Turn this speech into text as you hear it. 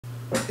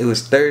it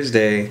was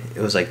Thursday. It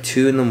was like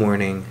 2 in the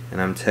morning,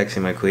 and I'm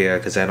texting my Kuya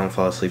because I don't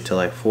fall asleep till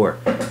like 4.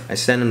 I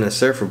sent him the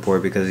surf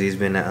report because he's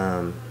been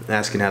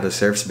asking how the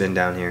surf's been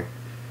down here,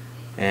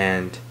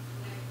 and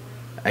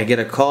I get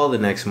a call the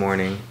next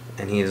morning,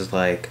 and he's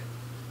like,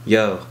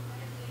 "Yo,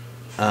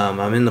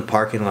 I'm in the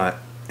parking lot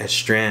at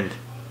Strand.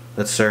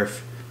 Let's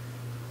surf."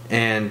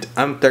 And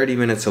I'm 30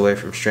 minutes away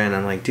from Strand.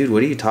 I'm like, "Dude,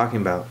 what are you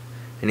talking about?"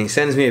 And he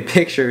sends me a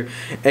picture,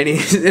 and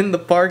he's in the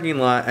parking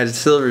lot at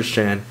Silver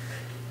Strand.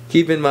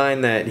 Keep in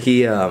mind that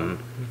he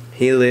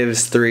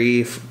lives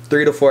 3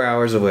 to 4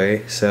 hours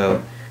away.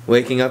 So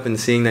waking up and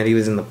seeing that he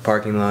was in the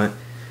parking lot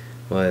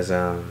was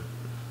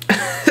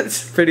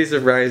it's pretty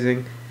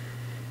surprising.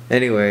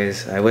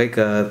 Anyways, I wake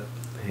up,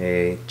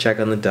 hey, check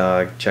on the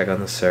dog, check on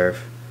the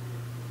surf,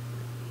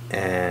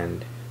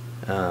 and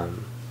I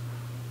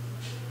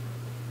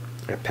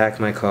pack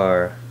my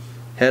car,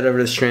 head over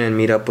to Strand,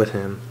 meet up with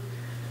him.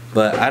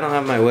 But I don't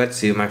have my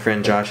wetsuit. My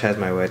friend Josh has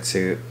my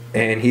wetsuit,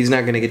 and he's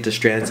not going to get to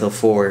Strand till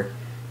 4.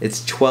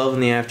 It's 12 in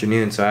the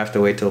afternoon, so I have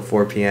to wait till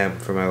 4 p.m.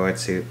 for my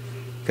wetsuit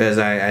because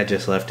I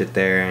just left it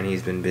there, and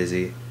he's been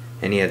busy,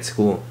 and he had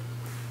school.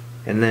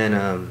 And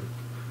then,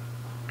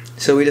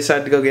 so we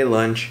decided to go get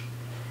lunch,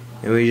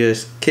 and we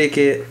just kick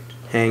it,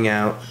 hang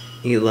out,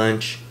 eat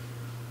lunch,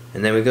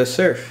 and then we go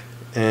surf.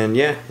 And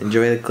yeah,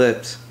 enjoy the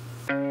clips.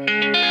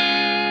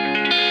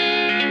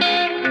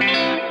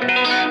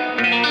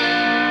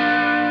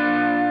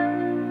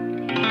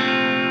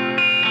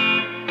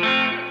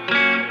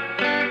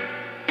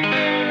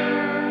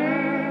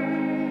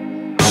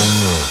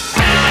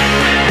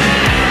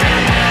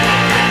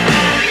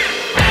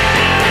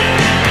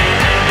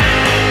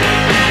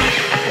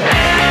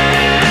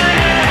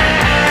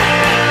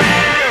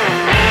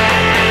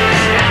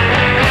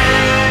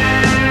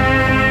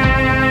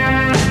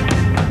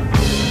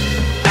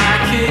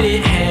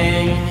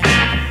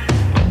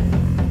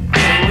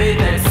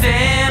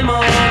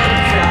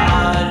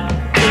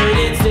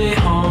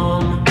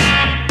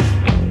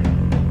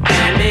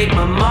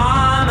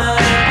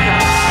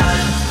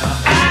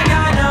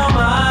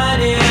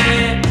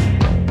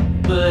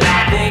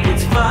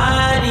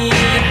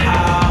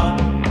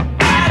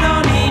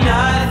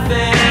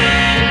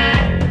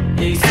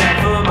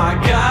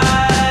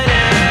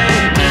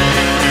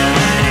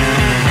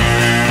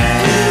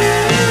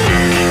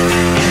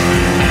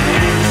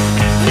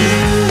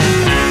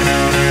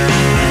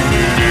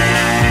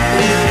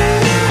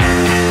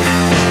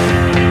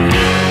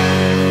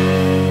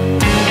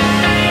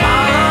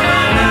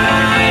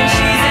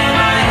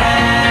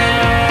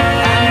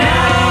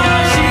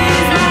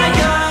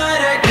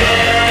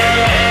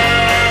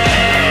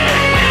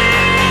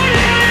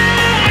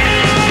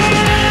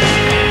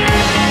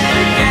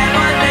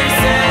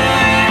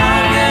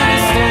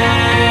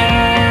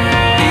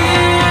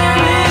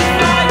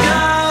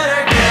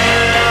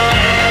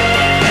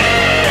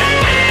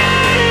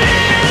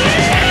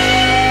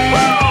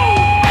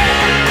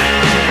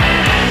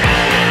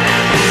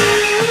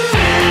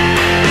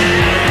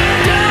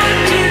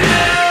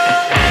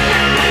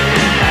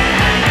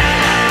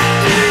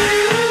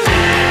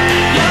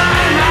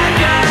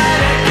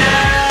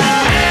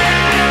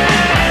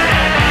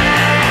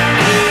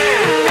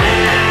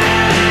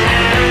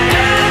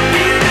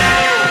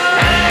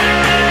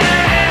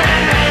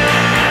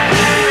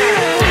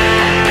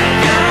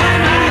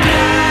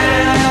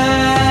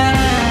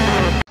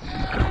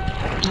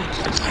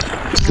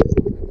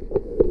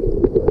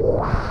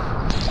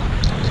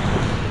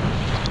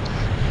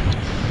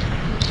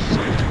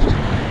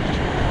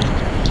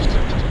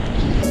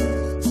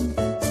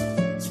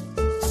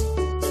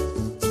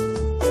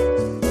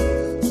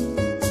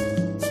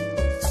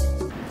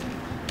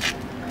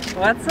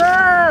 What's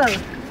up?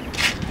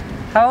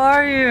 How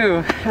are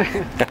you?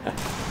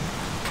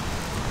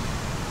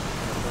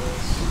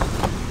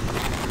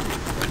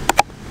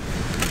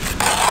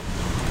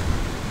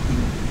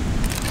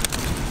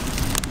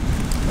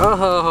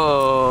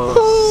 Oh,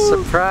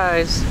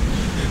 surprise.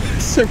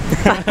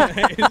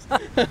 Surprise.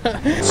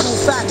 True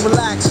fact,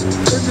 relax.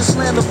 In this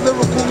land of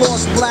lyrical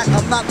lost black,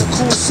 I'm not the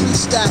cool seat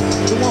stack.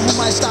 The one who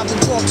might stop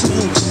and talk to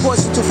you.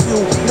 Poison to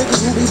few.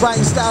 Niggas who be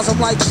writing styles I'm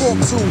like talk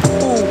to.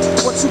 Ooh,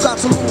 what you got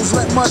to lose?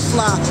 Let mud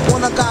fly.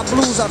 When I got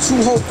blues, I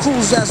true whole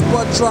crews that's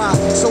blood dry.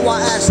 So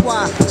I ask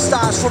why.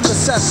 Styles from the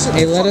Sesh.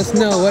 Hey, let us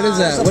know. What is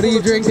that? What are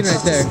you drinking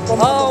right there?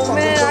 Oh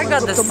man, I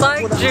got the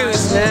psych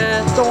juice,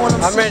 man.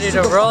 I'm ready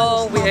to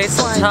roll. We ate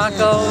some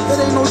tacos.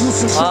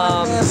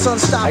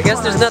 I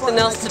guess there's nothing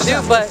else to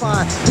do but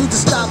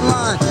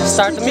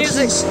start the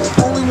music.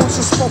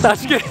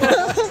 That's good.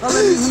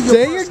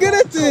 Dang, you're good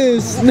at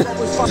this.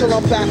 Till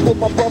I'm back with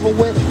my brother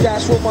went,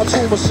 that's what my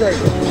tumor say.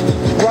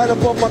 Right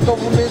above my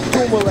government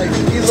accumulate.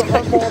 Either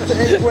unmarked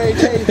or engraved,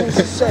 hey, who's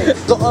to say?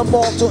 The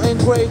unmarked or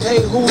engraved,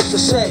 hey, who's to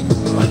say?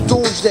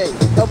 Doomsday,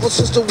 ever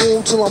since the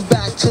womb till I'm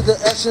back to the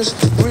essence,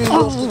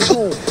 rewrote the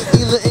tomb.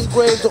 Either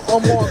engraved or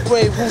unmarked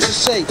grave, who's to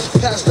say?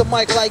 Pass the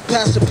mic like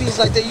pass the peas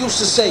like they used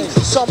to say.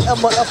 Some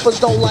MFers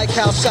don't like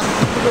how sound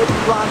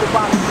blinded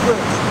by the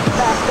script.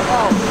 Pass the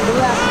L, the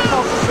last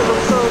house is an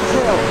absurd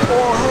tale.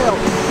 All hell,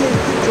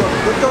 Ultra,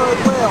 the third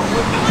rail.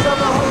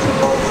 700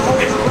 volts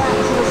holds rap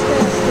to a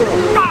standstill.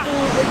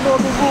 Ignore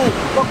the rule,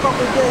 fuck up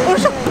and get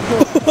his hand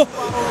killed.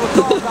 Follow the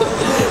car, got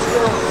his hand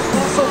still.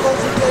 And so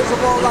those are days of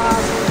all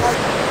lives.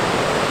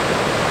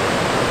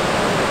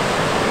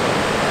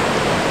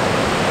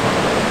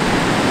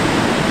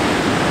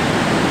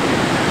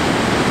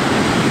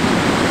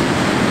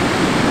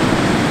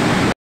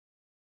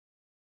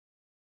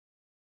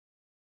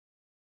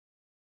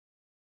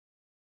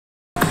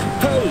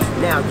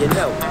 Now you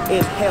know,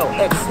 inhale,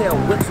 exhale,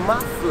 what's my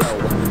flow?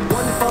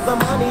 One for the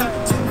money,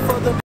 two for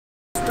the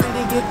three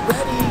to get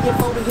ready, and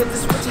four to hit the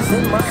switches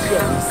in my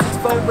Chevy. 6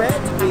 for red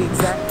to be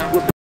exact,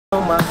 with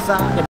on my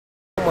side and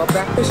on my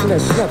back. Mission that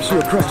slaps you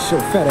across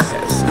your fat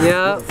ass.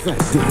 Yep,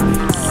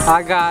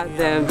 I got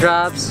them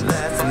drops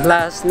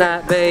last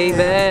night,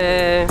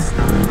 baby,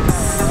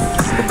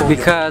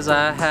 because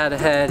I had a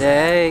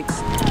headache.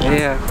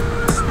 Yeah.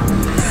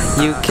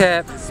 You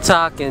kept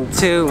talking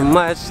too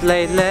much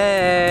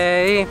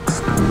lately.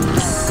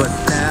 But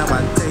now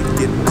I take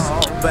it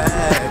all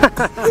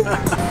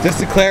back. Just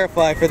to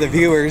clarify for the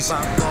viewers,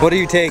 what are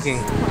you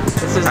taking?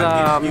 This is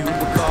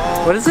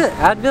what is it?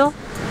 Advil?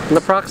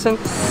 Naproxen?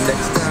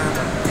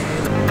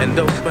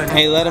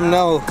 Hey, let them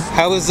know.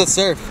 How was the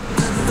surf?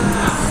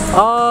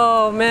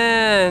 Oh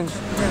man,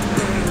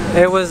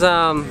 it was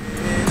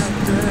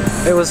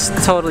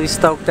totally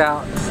stoked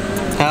out.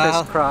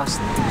 Crisscrossed.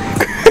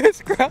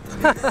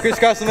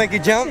 Crisscross will make you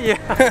jump? Yeah.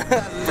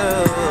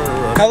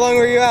 How long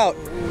were you out?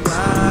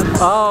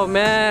 Oh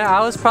man,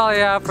 I was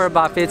probably out for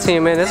about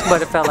 15 minutes,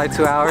 but it felt like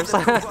 2 hours.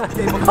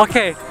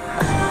 Okay,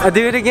 I'll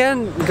do it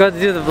again. Go to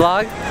do the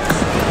vlog.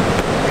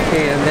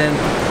 Okay, and then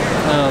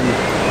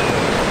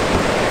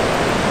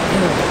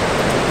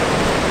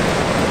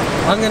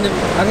I'm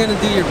gonna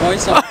do your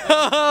voiceover.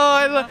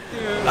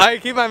 I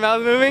keep my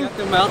mouth moving?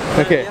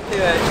 Okay.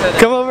 Okay.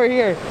 Come over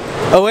here.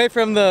 Away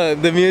from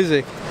the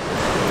music.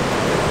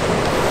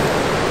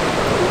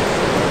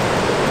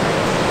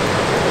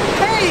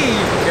 Hey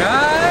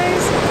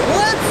guys,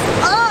 what's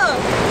up?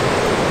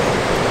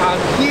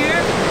 I'm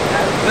here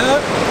at the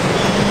beach.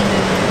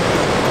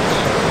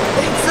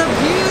 It's a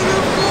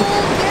beautiful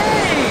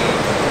day,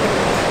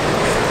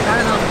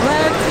 and I'm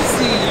glad to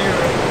see you.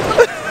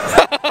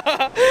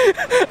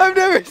 I've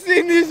never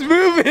seen these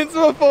movements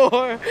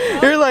before.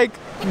 You're like,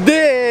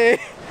 this.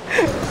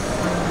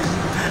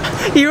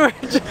 You were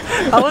just,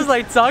 I was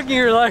like talking,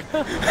 you were like,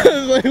 I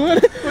was like,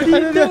 what are you I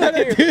don't know how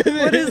doing to do here?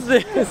 this. What is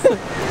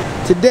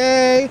this?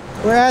 Today,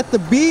 we're at the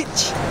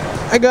beach.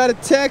 I got a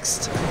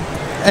text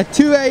at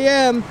 2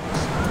 a.m.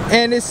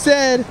 and it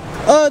said,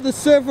 oh, the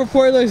surf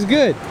report looks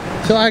good.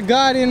 So I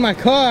got in my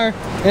car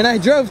and I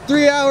drove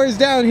 3 hours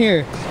down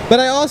here. But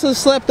I also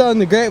slept on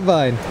the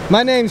grapevine.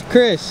 My name's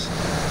Chris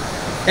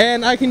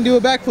and I can do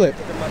a backflip.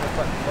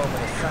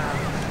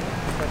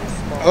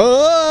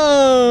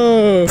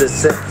 Oh!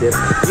 Deceptive,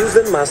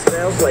 using my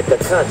styles like a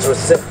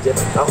contraceptive.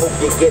 I hope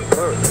you get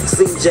burnt.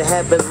 Seems you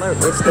haven't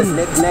learned. It's the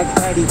knick-knack,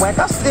 paddywhack.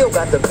 I still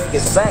got the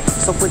biggest sack.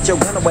 So put your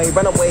gun away,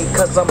 run away,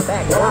 cause I'm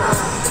back.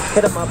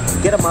 Hit 'em up,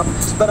 get 'em up,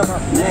 spit 'em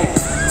up, man.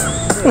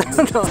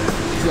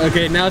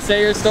 Okay, now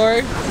say your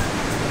story.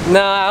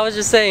 No, I was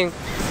just saying,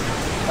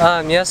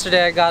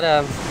 yesterday I got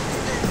a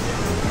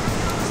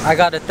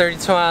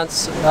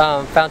 32-ounce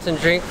fountain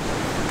drink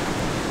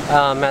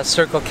at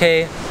Circle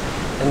K,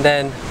 and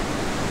then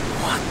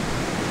what?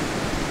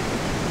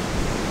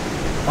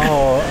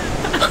 Oh.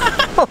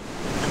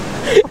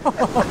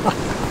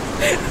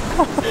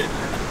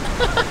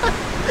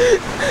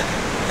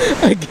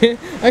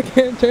 I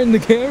can't turn the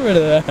camera to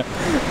that.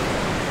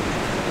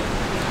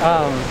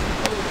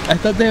 I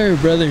thought they were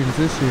brother and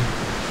sister. I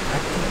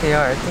think they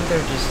are. I think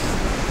they're just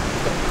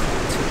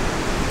too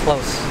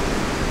close.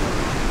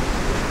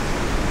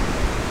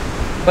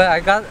 But I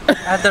got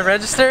at the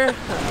register.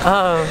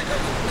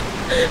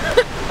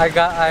 I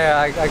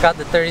got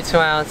the 32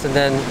 ounce, and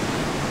then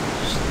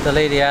the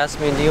lady asked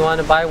me, "Do you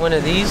want to buy one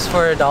of these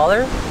for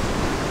 $1?"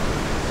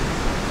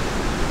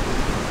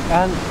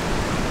 And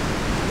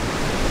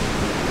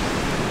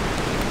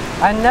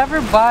I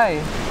never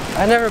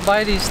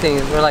buy these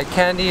things, or like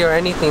candy or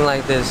anything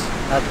like this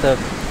at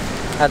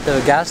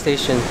the gas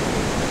station.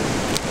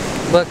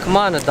 But come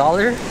on,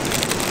 $1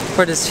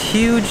 for this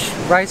huge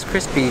Rice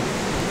Krispie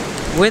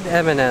with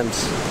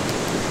M&Ms.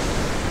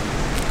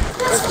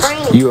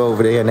 You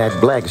over there in that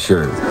black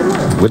shirt.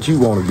 What you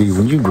want to be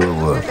when you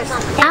grow up?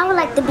 I would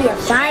like to be a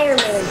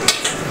fireman.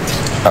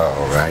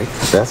 All right,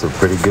 that's a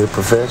pretty good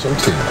profession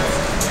too.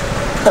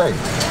 Hey,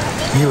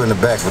 you in the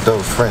back with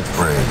those French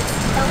braids.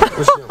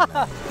 What's your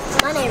name?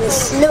 My name is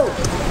Snoop.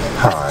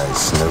 Hi,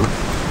 Snoop.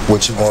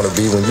 What you want to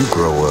be when you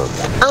grow up?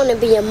 I want to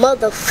be a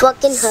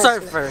motherfucking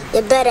hustler. Surfer.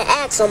 You better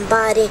ask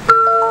somebody.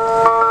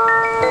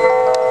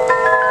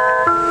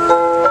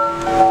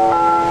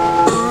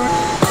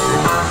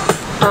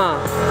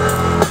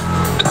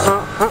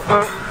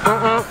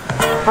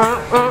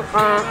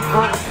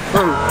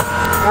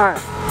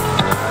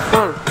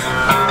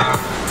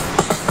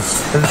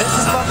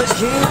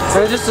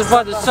 And this is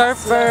for the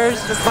surfers.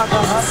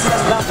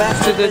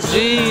 To the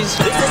G's.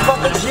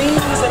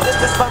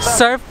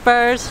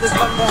 Surfers.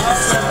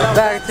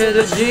 Back to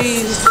the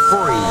G's.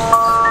 Free.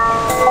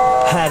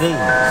 Had ease.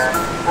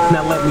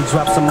 Now let me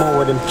drop some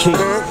more of them keys.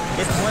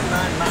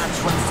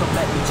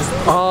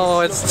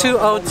 Oh, it's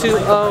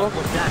 2020.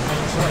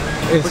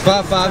 It's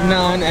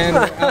 559 and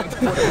we're out.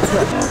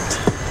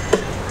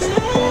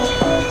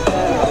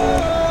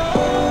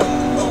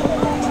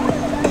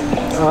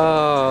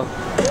 Oh.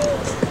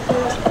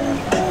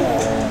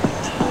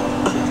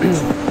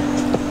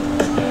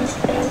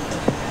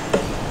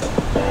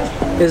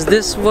 Is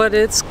this what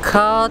it's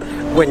called?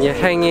 When you're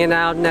hanging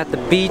out at the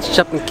beach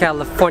up in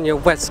California,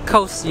 West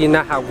Coast, you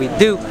know how we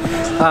do.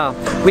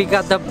 We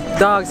got the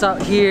dogs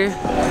out here.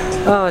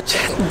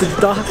 The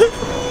dog.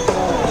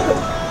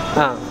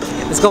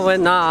 It's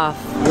going off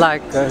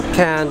like a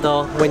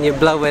candle when you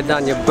blow it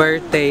on your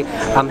birthday.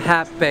 I'm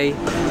happy.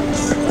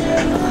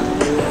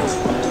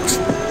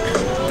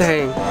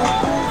 Dang.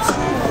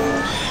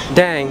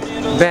 Dang,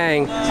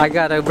 bang, I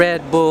got a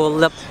Red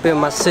Bull up in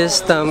my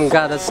system,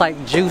 gotta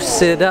like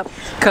juice it up,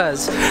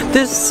 cause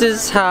this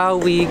is how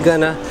we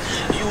gonna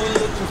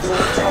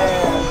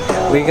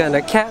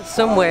catch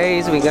some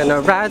waves, we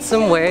gonna ride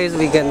some waves,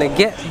 we gonna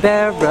get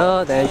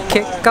barreled and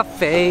kick a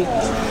fade.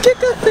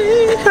 Kick a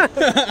fade.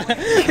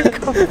 Kick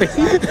a fade.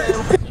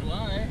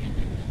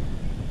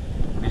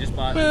 We just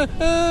bought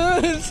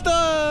it's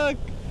stuck.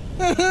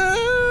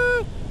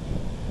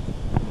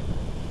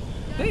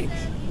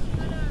 Thanks.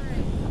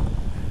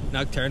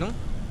 Nocturnal?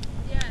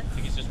 Yes. I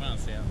think it's just went on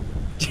sale.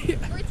 For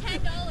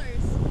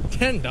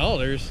 $10. $10?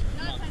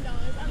 Not $10.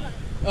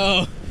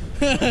 Oh.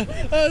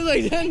 I was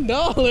like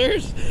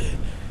 $10.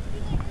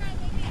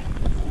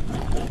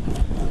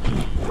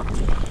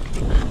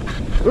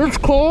 It's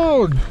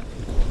cold.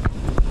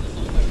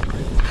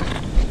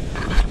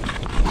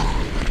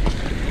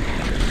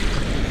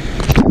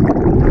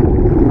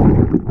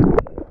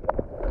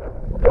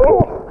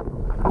 Oh,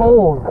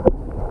 cold.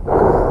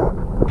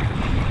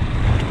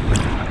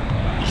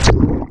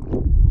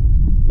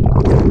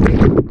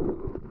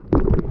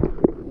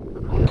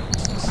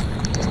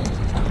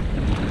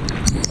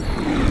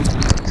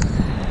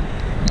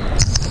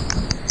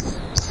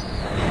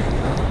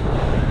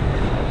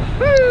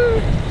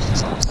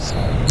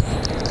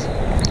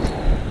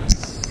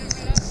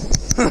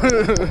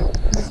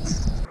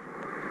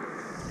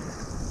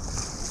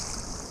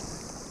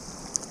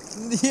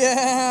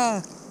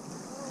 Yeah.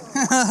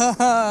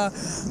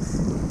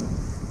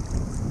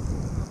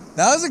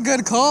 That was a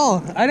good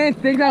call. I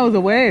didn't think that was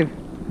a wave.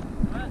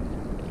 What?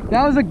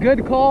 That was a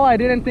good call. I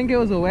didn't think it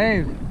was a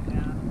wave. Yeah,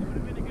 it would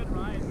have been a good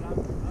ride, but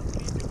I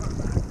was too far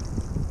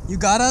back. You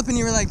got up and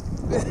you were like...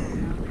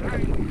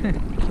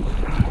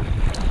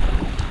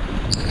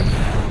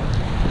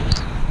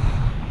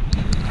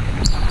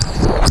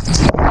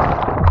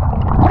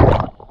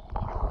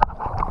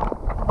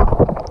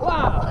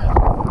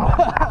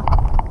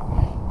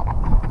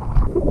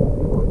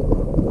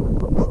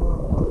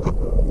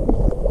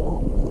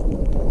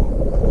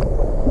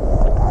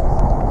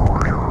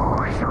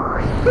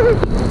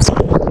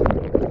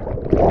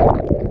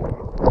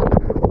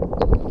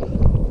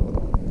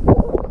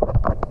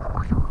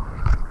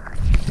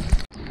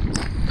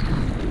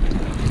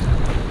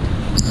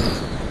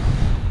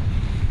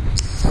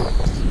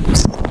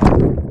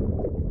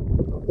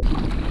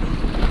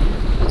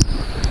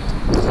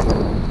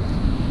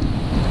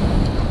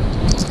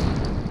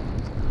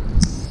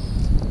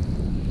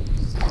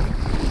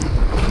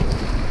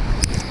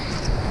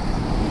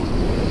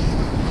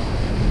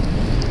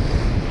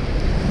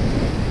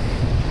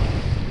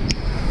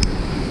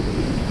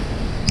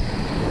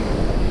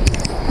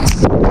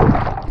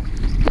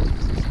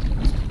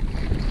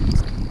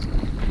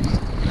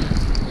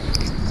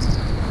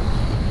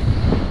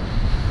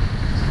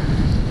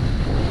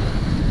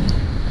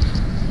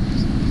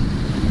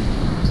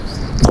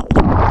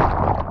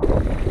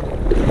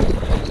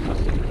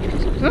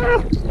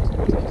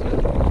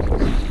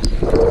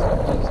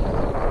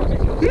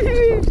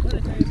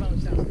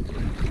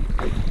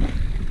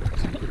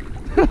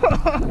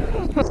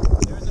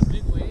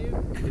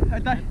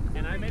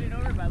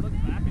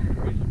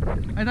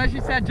 I thought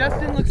she said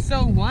Justin looks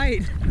so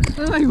white.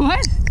 I was like,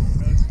 what?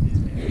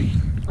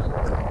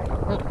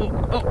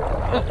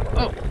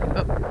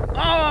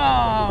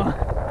 Oh!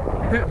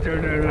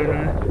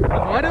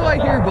 Why do I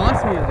hear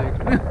boss music?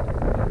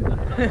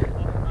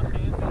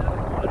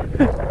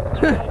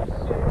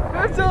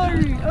 I'm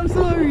sorry, I'm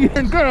sorry.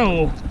 And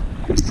go!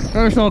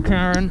 There's all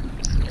Karen.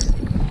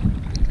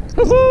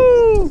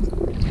 Woohoo!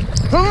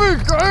 Oh my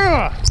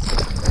God!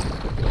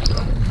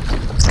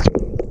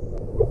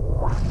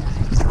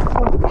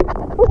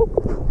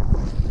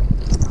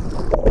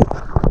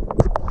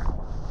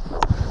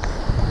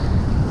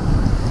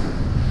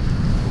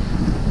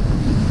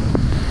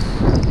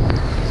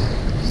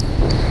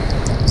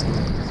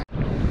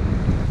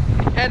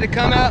 Had to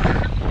come out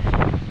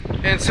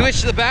and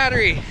switch the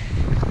battery.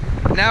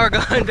 Now we're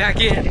going back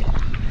in.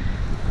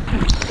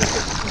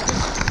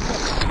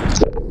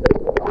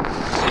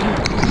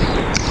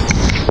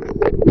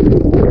 Sorry,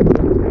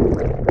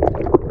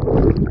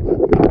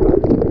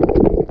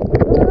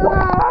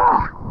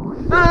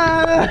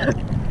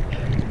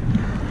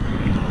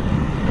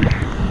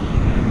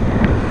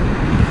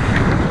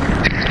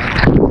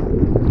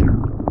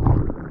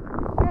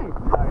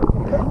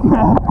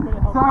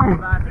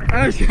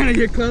 I was trying to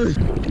get close.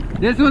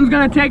 This one's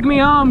gonna take me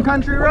home,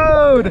 country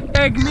road.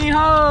 Take me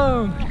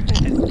home.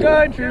 It's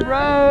country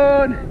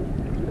road.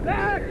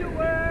 Back to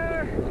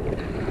where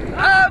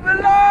I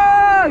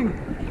belong.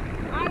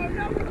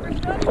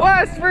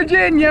 West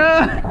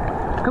Virginia.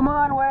 Come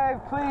on, Wave,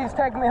 please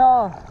take me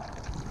home.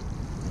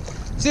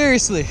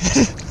 Seriously. I'm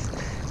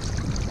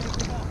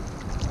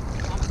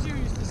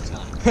serious this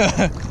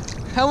time.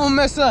 I won't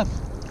mess up.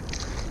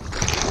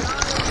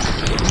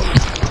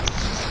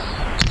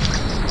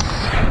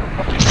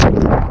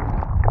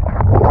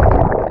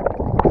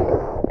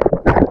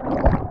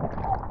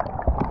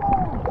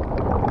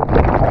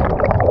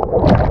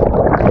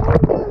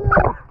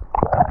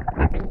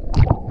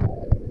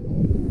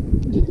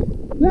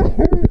 That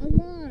hurt a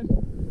lot.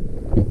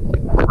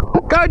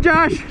 Go,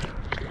 Josh.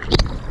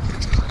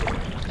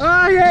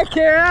 Oh yeah,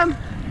 Cam.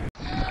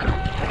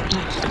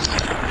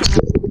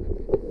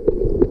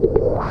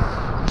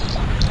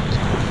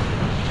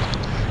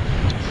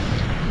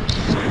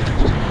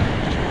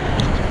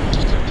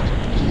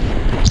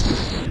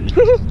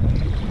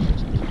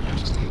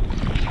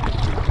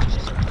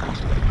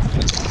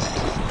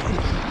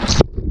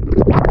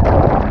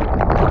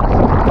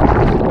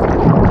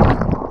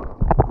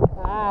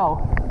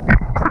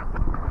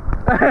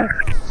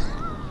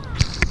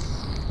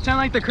 Sound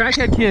like the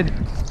crackhead kid.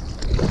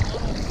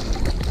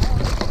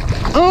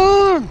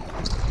 Oh!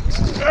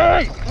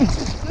 Hey!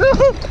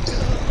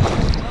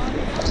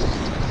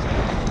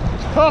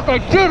 Oh, I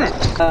did it!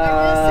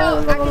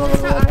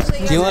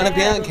 Do you want to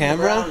be on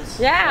camera?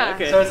 Yeah.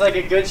 Okay. So it's like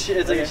a good shit.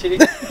 It's like a shitty.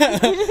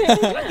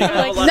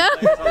 Like, no.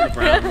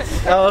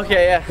 Oh,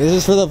 okay, yeah. This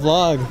is for the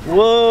vlog.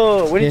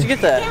 Whoa, where did you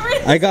get that?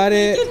 I got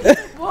it.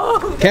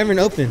 Cameron,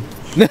 open.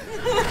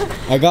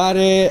 I got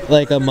it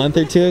like a month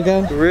or two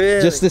ago.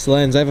 Really? Just this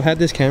lens. I've had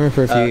this camera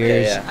for a few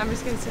years. Yeah. I'm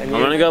just gonna say. I'm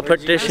gonna go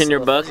put this in your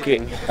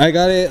bucket. I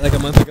got it like a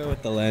month ago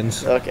with the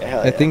lens. Okay,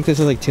 hell I yeah. think this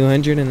was like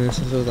 200 and this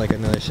was like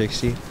another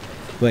 60.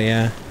 But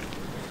yeah.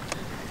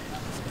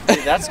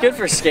 Dude, that's good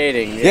for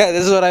skating. Dude. Yeah,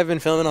 this is what I've been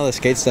filming all the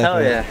skate stuff. Hell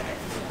with. yeah.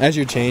 As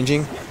you're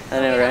changing.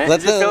 I know, right? Let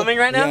Is it filming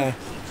right now? Yeah.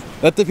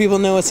 Let the people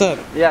know what's up.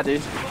 Yeah,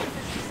 dude.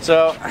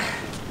 So,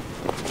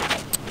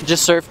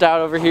 just surfed out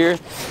over here.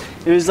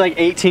 It was like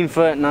 18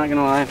 foot, not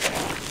gonna lie.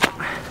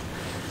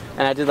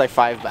 And I did like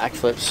 5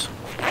 backflips.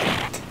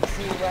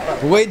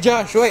 Wait,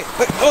 Josh, wait.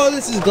 Oh,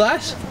 this is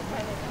glass?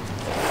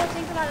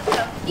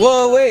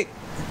 Whoa, wait.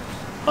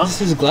 Huh? This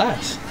is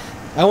glass.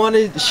 I want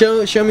to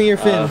show me your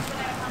fin.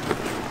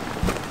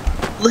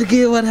 Look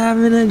at what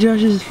happened at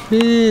Josh's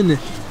fin.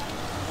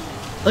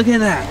 Look at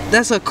that.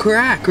 That's a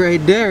crack right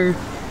there.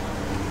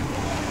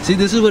 See,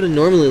 this is what it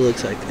normally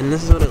looks like, and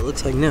this is what it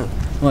looks like now.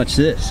 Watch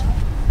this.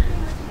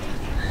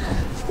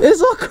 It's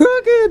all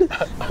crooked.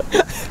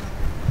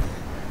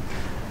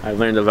 I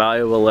learned a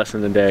valuable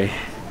lesson today.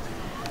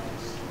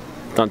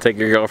 Don't take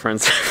your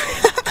girlfriend's.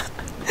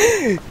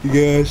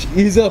 Gosh,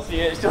 ease up.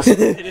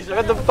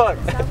 What the fuck?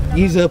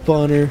 Ease up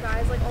on her.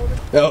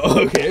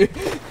 Oh, okay.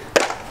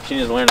 She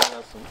needs to learn a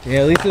lesson. Yeah,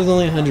 at least it was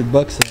only $100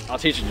 then. I'll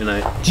teach you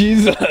tonight.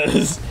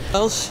 Jesus.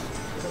 Else,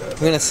 I'm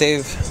gonna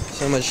save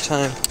so much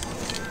time.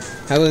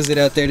 How was it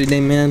out there today,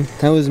 man?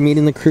 How was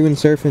meeting the crew and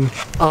surfing?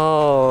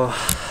 Oh,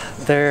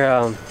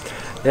 they're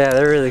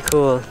they're really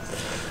cool,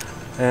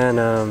 and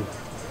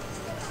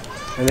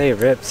they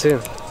rip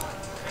too.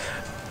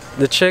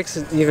 The chicks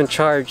even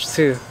charge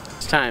too.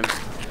 It's time,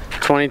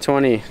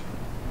 2020,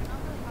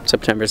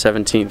 September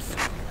 17th.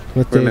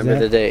 What day Remember is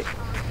the that? date.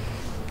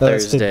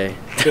 Thursday.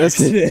 That's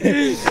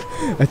today.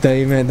 I thought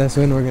you meant that's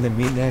when we're gonna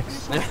meet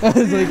next. I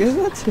was like, is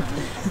that?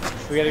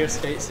 We gotta go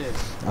skate soon.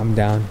 I'm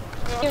down.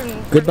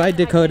 Goodbye,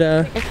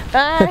 Dakota.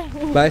 Bye.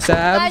 Bye,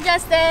 Sab. Bye,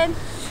 Justin.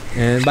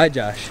 And bye,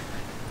 Josh.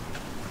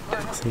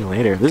 See you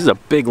later. This is a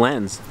big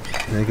lens.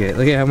 Look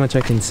at how much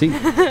I can see.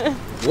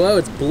 Whoa,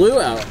 it's blue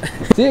out.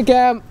 See you,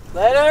 Cam.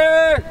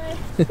 Later.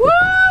 Woo!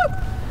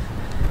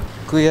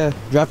 Kuya,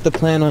 drop the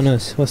plan on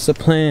us. What's the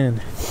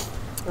plan?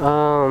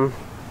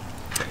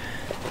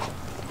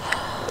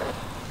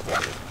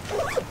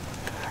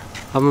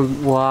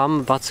 I'm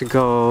about to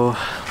go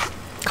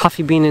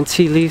coffee bean and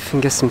tea leaf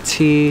and get some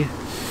tea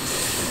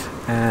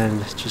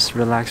and just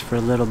relax for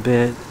a little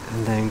bit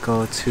and then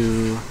go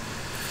to,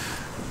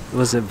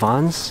 was it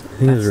Vaughn's? I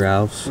think it was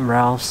Ralph's.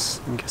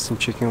 Ralph's and get some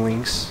chicken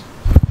wings.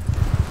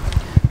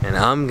 And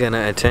I'm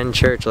gonna attend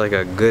church like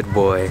a good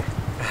boy.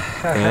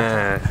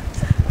 Yeah.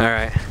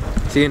 Alright.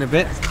 See you in a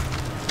bit.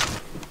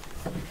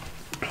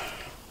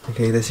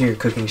 Okay, this is your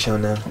cooking show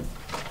now.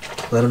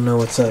 Let them know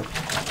what's up.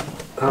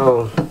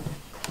 Oh,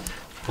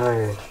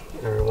 hi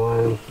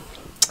everyone.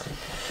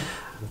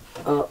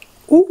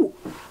 Ooh,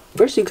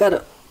 first you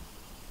gotta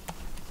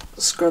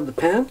scrub the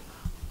pan.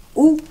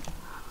 Ooh,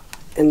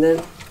 and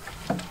then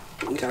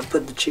you gotta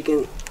put the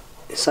chicken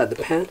inside the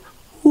pan.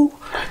 Ooh,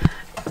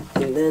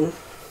 And then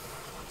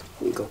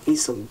we go eat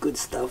some good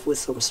stuff with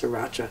some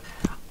sriracha.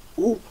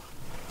 Ooh.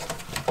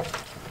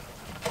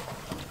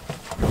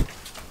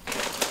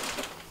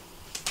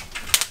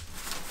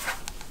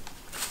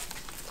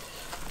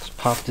 Let's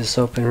pop this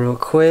open real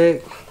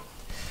quick.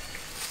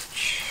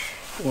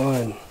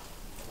 1,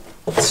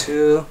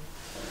 2.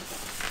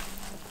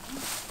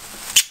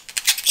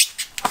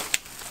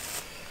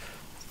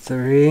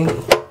 3.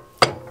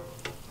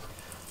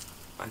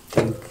 I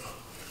think.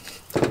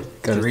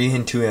 Got 3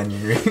 and 2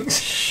 onion rings.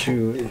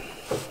 Shoot.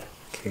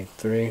 Okay,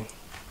 3.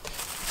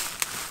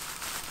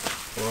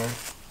 4.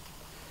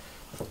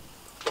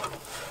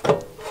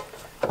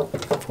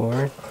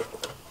 4.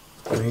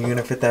 Are you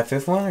gonna fit that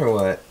 5th one or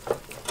what?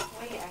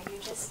 Wait,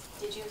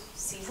 did you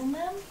season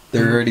them?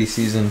 They're already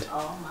seasoned.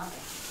 Oh my.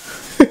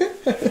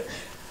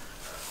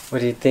 What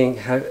do you think?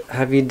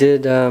 Have you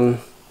did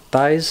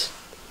thighs?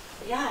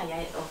 Yeah,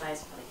 oh,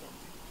 that's really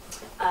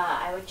good.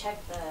 I would check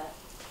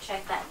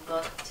that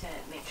book to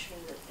make sure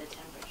that the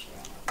temperature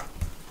and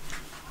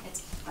everything.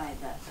 It's by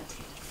the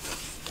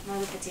potatoes. No,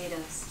 the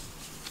potatoes.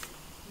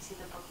 You see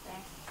the book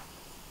there?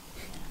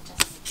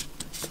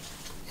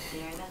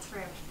 Yeah, just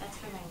there. That's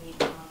where my meat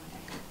come over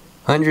there.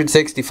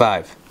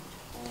 165.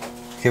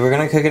 Okay, we're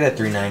gonna cook it at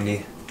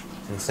 390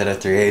 instead of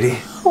 380.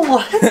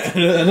 What?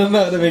 I don't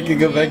know how to make it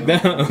go back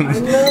down. I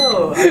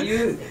know.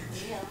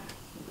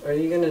 Are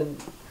you gonna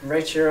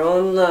write your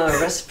own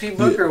recipe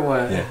book or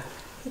what? Yeah.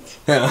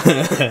 You're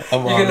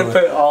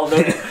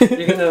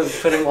gonna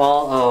put them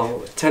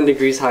all 10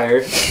 degrees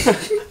higher.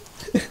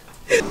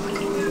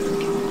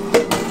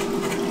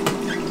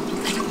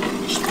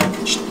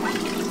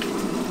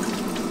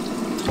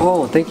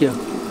 Oh, thank you.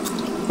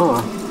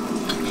 Oh,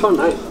 so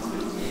nice.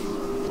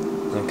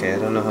 Okay, I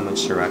don't know how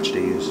much sriracha to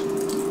use.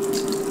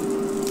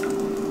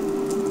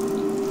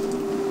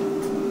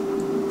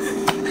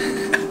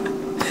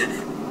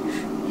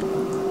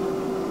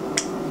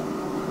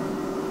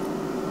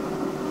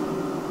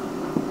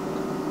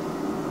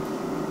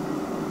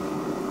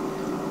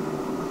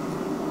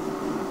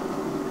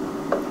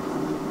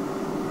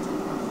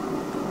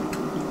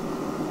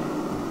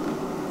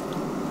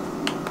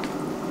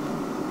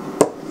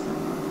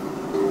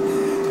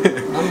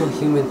 I'm a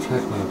human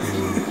tripod, man.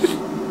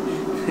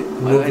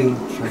 Moving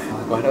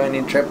tripod. Why do I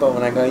need tripod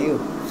when I got you?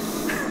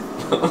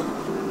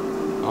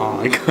 Oh,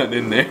 I got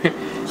in there.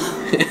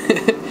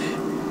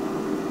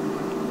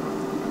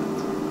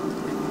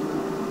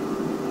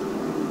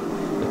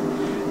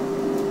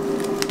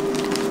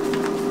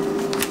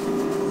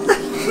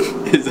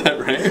 Is that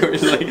right? Or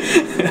is like, I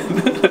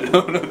don't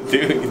know what I'm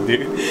doing,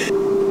 dude.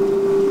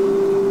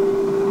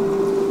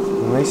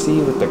 When I see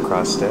you with the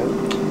cross step,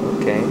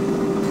 okay.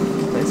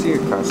 I see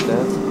your cross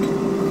step.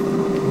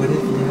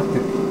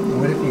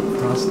 What if you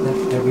cross step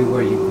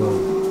everywhere you go?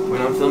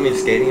 When I'm filming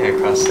skating, I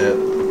cross step,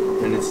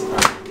 and it's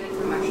Good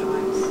for martial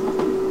arts.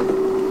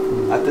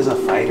 Apta's a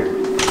fighter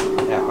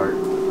at heart.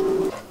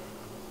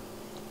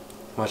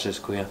 Watch this,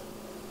 Kuya.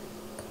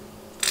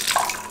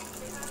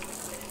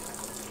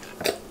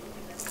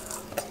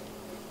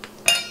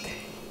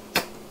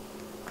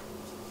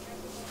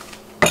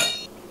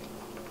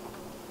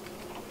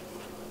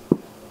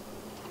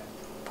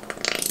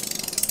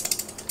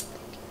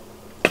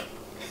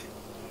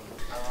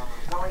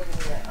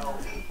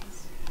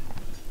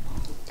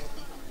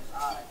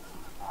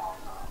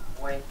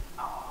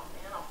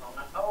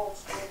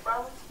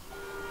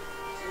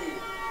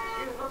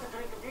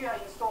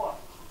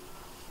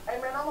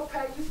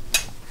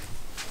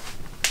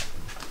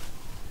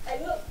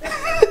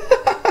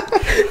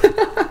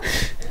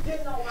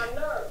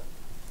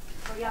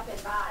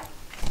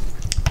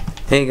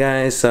 Hey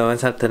guys, so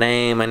what's up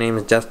today? My name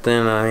is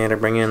Justin. I'm here to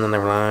bring you another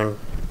vlog.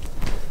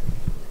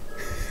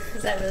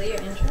 Is that really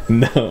your intro?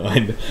 No,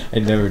 I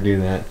never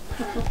do that.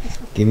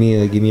 give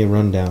me a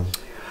rundown.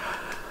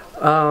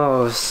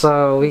 Oh,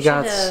 so we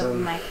got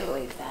some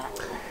microwave that.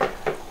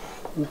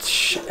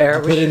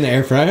 Put it in the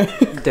air fryer.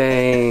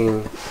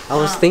 Dang, I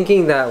was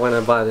thinking that when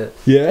I bought it.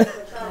 Yeah.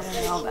 I don't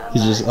know about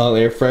It's just all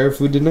air fryer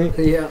food tonight.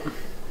 Yeah.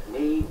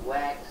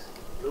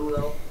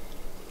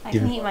 I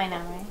can eat mine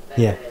now, right?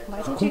 Yeah.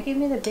 Why did you give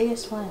me the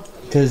biggest one?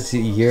 Because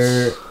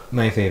you're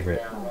my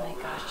favorite. Oh my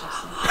gosh,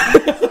 Justin.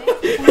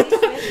 Can we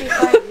switch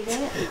before I eat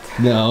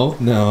it? No.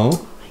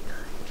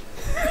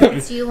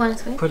 Do you want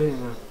to switch? Put it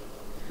in.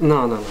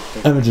 No.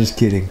 I'm just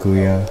kidding,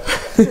 Kuya.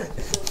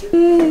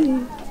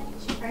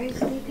 Are you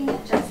sleeping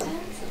at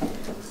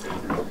Justin's?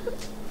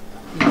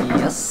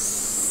 Yes.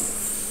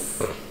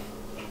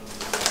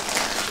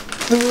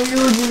 What are you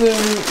looking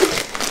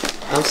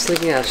at? I'm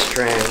sleeping at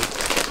Strand.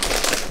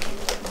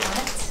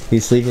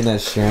 He's sleeping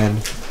at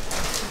Strand.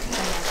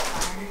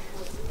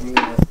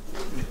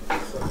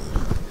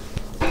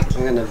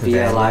 I'm gonna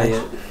VLI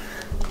it.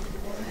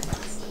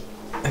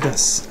 I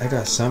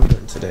got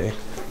sunburn today.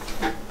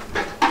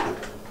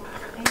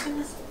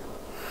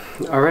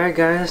 Alright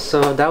guys,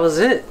 so that was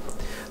it.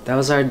 That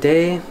was our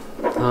day.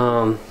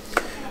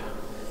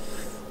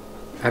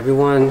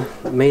 Everyone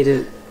made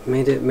it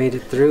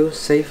through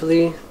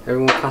safely.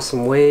 Everyone caught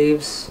some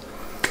waves.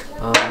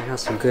 We had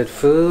some good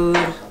food.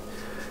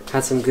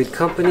 Had some good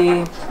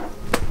company.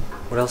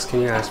 What else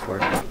can you ask for?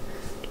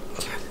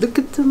 Look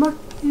at the market.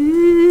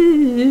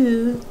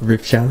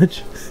 Riff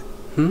challenge?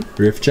 Hmm?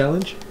 Riff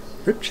challenge?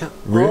 Rip challenge.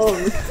 Riff?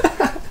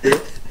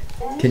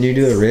 Oh. Can you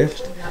do a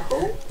riff?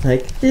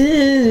 Like. Cannot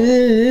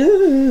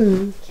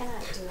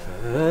do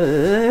it. Oh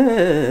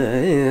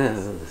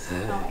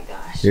my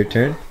gosh. Your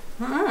turn?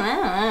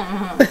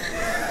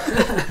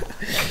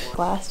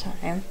 Last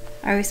time.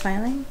 Are we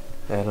smiling?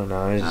 I don't know.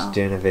 I was just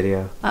doing a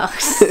video. Oh.